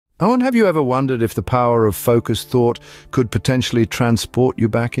Oh, and have you ever wondered if the power of focused thought could potentially transport you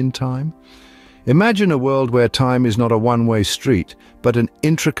back in time? Imagine a world where time is not a one-way street, but an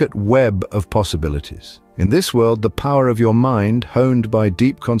intricate web of possibilities. In this world, the power of your mind, honed by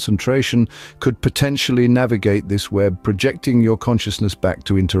deep concentration, could potentially navigate this web, projecting your consciousness back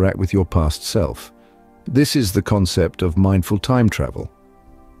to interact with your past self. This is the concept of mindful time travel,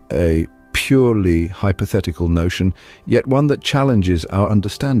 a purely hypothetical notion, yet one that challenges our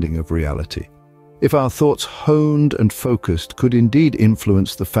understanding of reality. If our thoughts honed and focused could indeed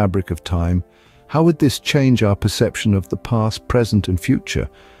influence the fabric of time, how would this change our perception of the past, present, and future?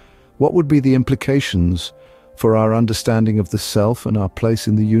 What would be the implications for our understanding of the self and our place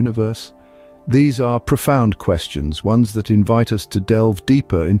in the universe? These are profound questions, ones that invite us to delve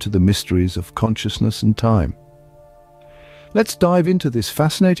deeper into the mysteries of consciousness and time. Let's dive into this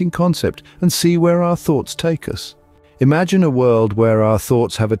fascinating concept and see where our thoughts take us. Imagine a world where our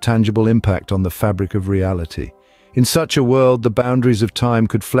thoughts have a tangible impact on the fabric of reality. In such a world, the boundaries of time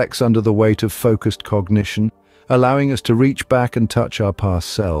could flex under the weight of focused cognition, allowing us to reach back and touch our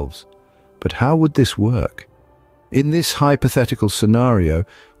past selves. But how would this work? In this hypothetical scenario,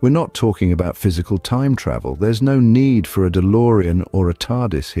 we're not talking about physical time travel. There's no need for a DeLorean or a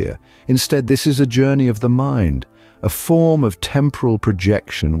TARDIS here. Instead, this is a journey of the mind, a form of temporal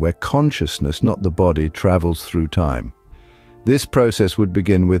projection where consciousness, not the body, travels through time. This process would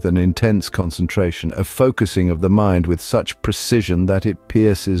begin with an intense concentration, a focusing of the mind with such precision that it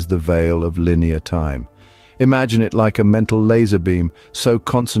pierces the veil of linear time. Imagine it like a mental laser beam, so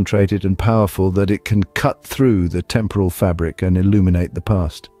concentrated and powerful that it can cut through the temporal fabric and illuminate the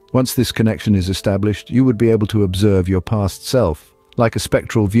past. Once this connection is established, you would be able to observe your past self, like a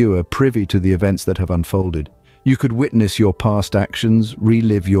spectral viewer privy to the events that have unfolded. You could witness your past actions,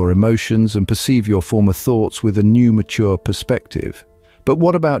 relive your emotions, and perceive your former thoughts with a new, mature perspective. But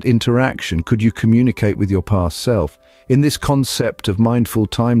what about interaction? Could you communicate with your past self? In this concept of mindful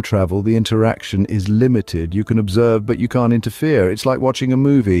time travel, the interaction is limited. You can observe, but you can't interfere. It's like watching a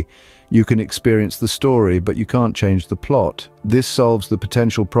movie. You can experience the story, but you can't change the plot. This solves the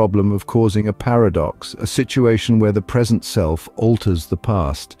potential problem of causing a paradox, a situation where the present self alters the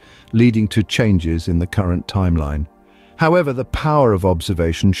past, leading to changes in the current timeline. However, the power of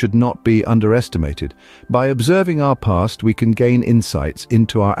observation should not be underestimated. By observing our past, we can gain insights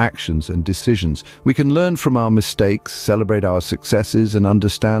into our actions and decisions. We can learn from our mistakes, celebrate our successes, and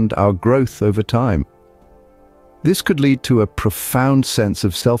understand our growth over time. This could lead to a profound sense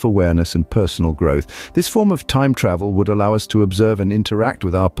of self-awareness and personal growth. This form of time travel would allow us to observe and interact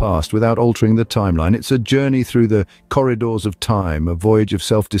with our past without altering the timeline. It's a journey through the corridors of time, a voyage of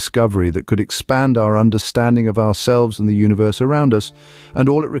self-discovery that could expand our understanding of ourselves and the universe around us. And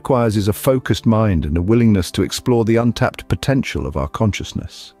all it requires is a focused mind and a willingness to explore the untapped potential of our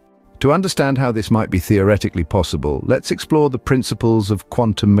consciousness. To understand how this might be theoretically possible, let's explore the principles of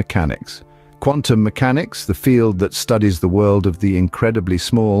quantum mechanics. Quantum mechanics, the field that studies the world of the incredibly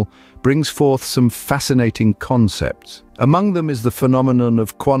small, brings forth some fascinating concepts. Among them is the phenomenon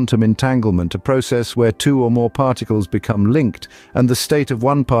of quantum entanglement, a process where two or more particles become linked, and the state of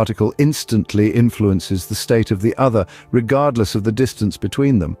one particle instantly influences the state of the other, regardless of the distance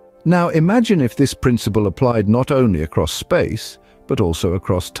between them. Now, imagine if this principle applied not only across space, but also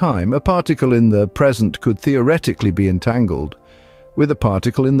across time. A particle in the present could theoretically be entangled with a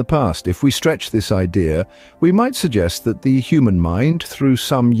particle in the past. If we stretch this idea, we might suggest that the human mind, through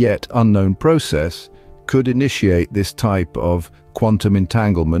some yet unknown process, could initiate this type of quantum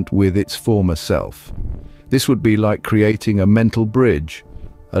entanglement with its former self. This would be like creating a mental bridge,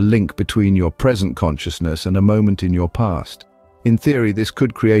 a link between your present consciousness and a moment in your past. In theory, this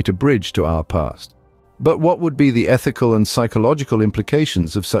could create a bridge to our past. But what would be the ethical and psychological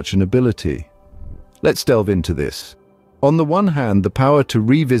implications of such an ability? Let's delve into this. On the one hand, the power to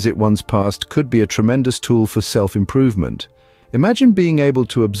revisit one's past could be a tremendous tool for self-improvement. Imagine being able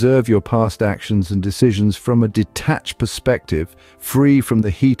to observe your past actions and decisions from a detached perspective, free from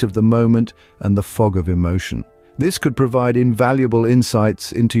the heat of the moment and the fog of emotion. This could provide invaluable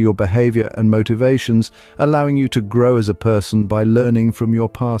insights into your behavior and motivations, allowing you to grow as a person by learning from your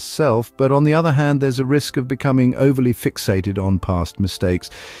past self. But on the other hand, there's a risk of becoming overly fixated on past mistakes.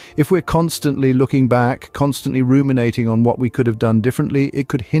 If we're constantly looking back, constantly ruminating on what we could have done differently, it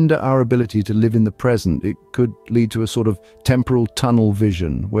could hinder our ability to live in the present. It could lead to a sort of temporal tunnel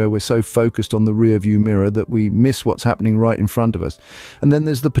vision, where we're so focused on the rearview mirror that we miss what's happening right in front of us. And then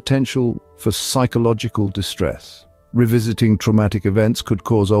there's the potential for psychological distress. Revisiting traumatic events could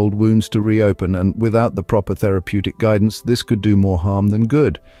cause old wounds to reopen, and without the proper therapeutic guidance, this could do more harm than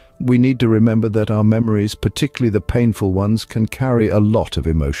good. we need to remember that our memories, particularly the painful ones, can carry a lot of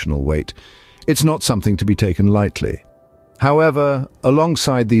emotional weight. It's not something to be taken lightly. However,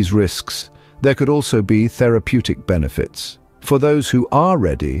 alongside these risks, there could also be therapeutic benefits. For those who are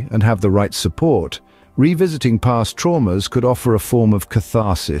ready and have the right support, revisiting past traumas could offer a form of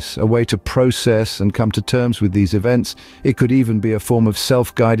catharsis, a way to process and come to terms with these events. It could even be a form of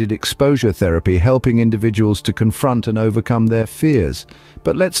self-guided exposure therapy, helping individuals to confront and overcome their fears.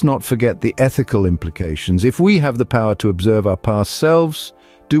 But let's not forget the ethical implications. If we have the power to observe our past selves,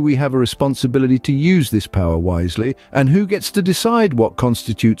 do we have a responsibility to use this power wisely? And who gets to decide what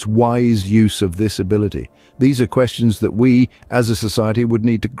constitutes wise use of this ability? These are questions that we, as a society, would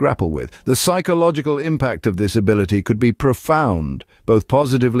need to grapple with. The psychological impact of this ability could be profound, both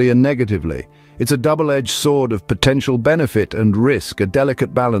positively and negatively. It's a double-edged sword of potential benefit and risk, a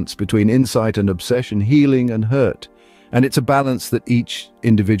delicate balance between insight and obsession, healing and hurt. And it's a balance that each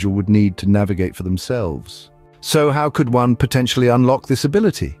individual would need to navigate for themselves. So how could one potentially unlock this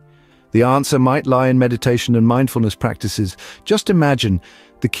ability? The answer might lie in meditation and mindfulness practices. Just imagine,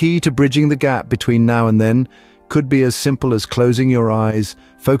 the key to bridging the gap between now and then could be as simple as closing your eyes,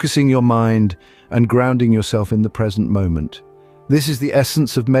 focusing your mind, and grounding yourself in the present moment. This is the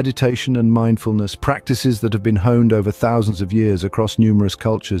essence of meditation and mindfulness, practices that have been honed over thousands of years across numerous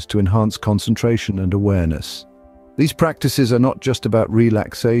cultures to enhance concentration and awareness. These practices are not just about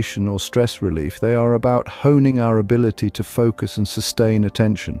relaxation or stress relief, they are about honing our ability to focus and sustain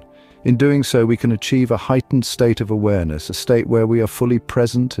attention. In doing so, we can achieve a heightened state of awareness, a state where we are fully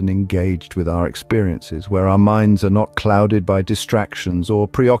present and engaged with our experiences, where our minds are not clouded by distractions or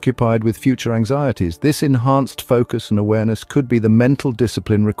preoccupied with future anxieties. This enhanced focus and awareness could be the mental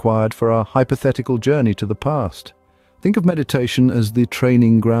discipline required for our hypothetical journey to the past. Think of meditation as the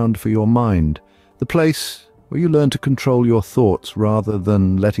training ground for your mind, the place where you learn to control your thoughts rather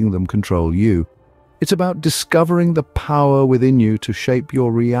than letting them control you. It's about discovering the power within you to shape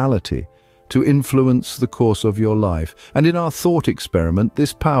your reality, to influence the course of your life. And in our thought experiment,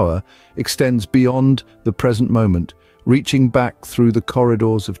 this power extends beyond the present moment, reaching back through the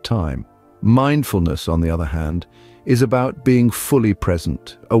corridors of time. Mindfulness, on the other hand, is about being fully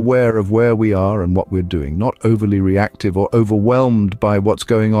present, aware of where we are and what we're doing, not overly reactive or overwhelmed by what's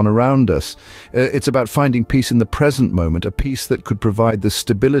going on around us. It's about finding peace in the present moment, a peace that could provide the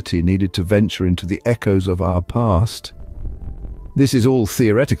stability needed to venture into the echoes of our past. This is all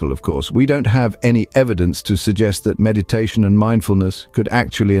theoretical, of course. We don't have any evidence to suggest that meditation and mindfulness could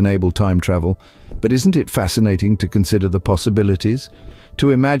actually enable time travel. But isn't it fascinating to consider the possibilities?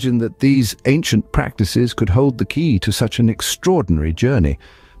 To imagine that these ancient practices could hold the key to such an extraordinary journey,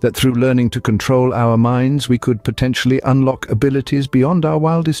 that through learning to control our minds, we could potentially unlock abilities beyond our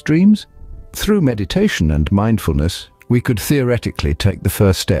wildest dreams? Through meditation and mindfulness, we could theoretically take the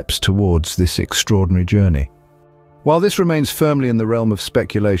first steps towards this extraordinary journey. While this remains firmly in the realm of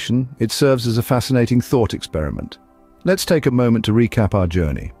speculation, it serves as a fascinating thought experiment. Let's take a moment to recap our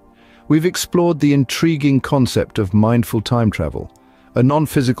journey. We've explored the intriguing concept of mindful time travel, a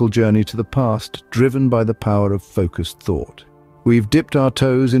non-physical journey to the past driven by the power of focused thought. We've dipped our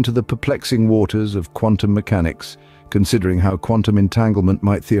toes into the perplexing waters of quantum mechanics, considering how quantum entanglement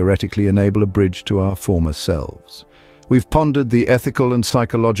might theoretically enable a bridge to our former selves. We've pondered the ethical and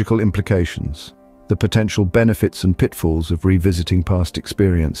psychological implications, the potential benefits and pitfalls of revisiting past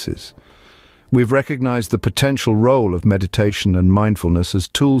experiences. We've recognized the potential role of meditation and mindfulness as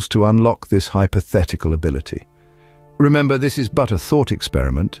tools to unlock this hypothetical ability. Remember, this is but a thought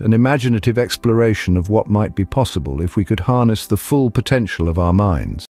experiment, an imaginative exploration of what might be possible if we could harness the full potential of our minds.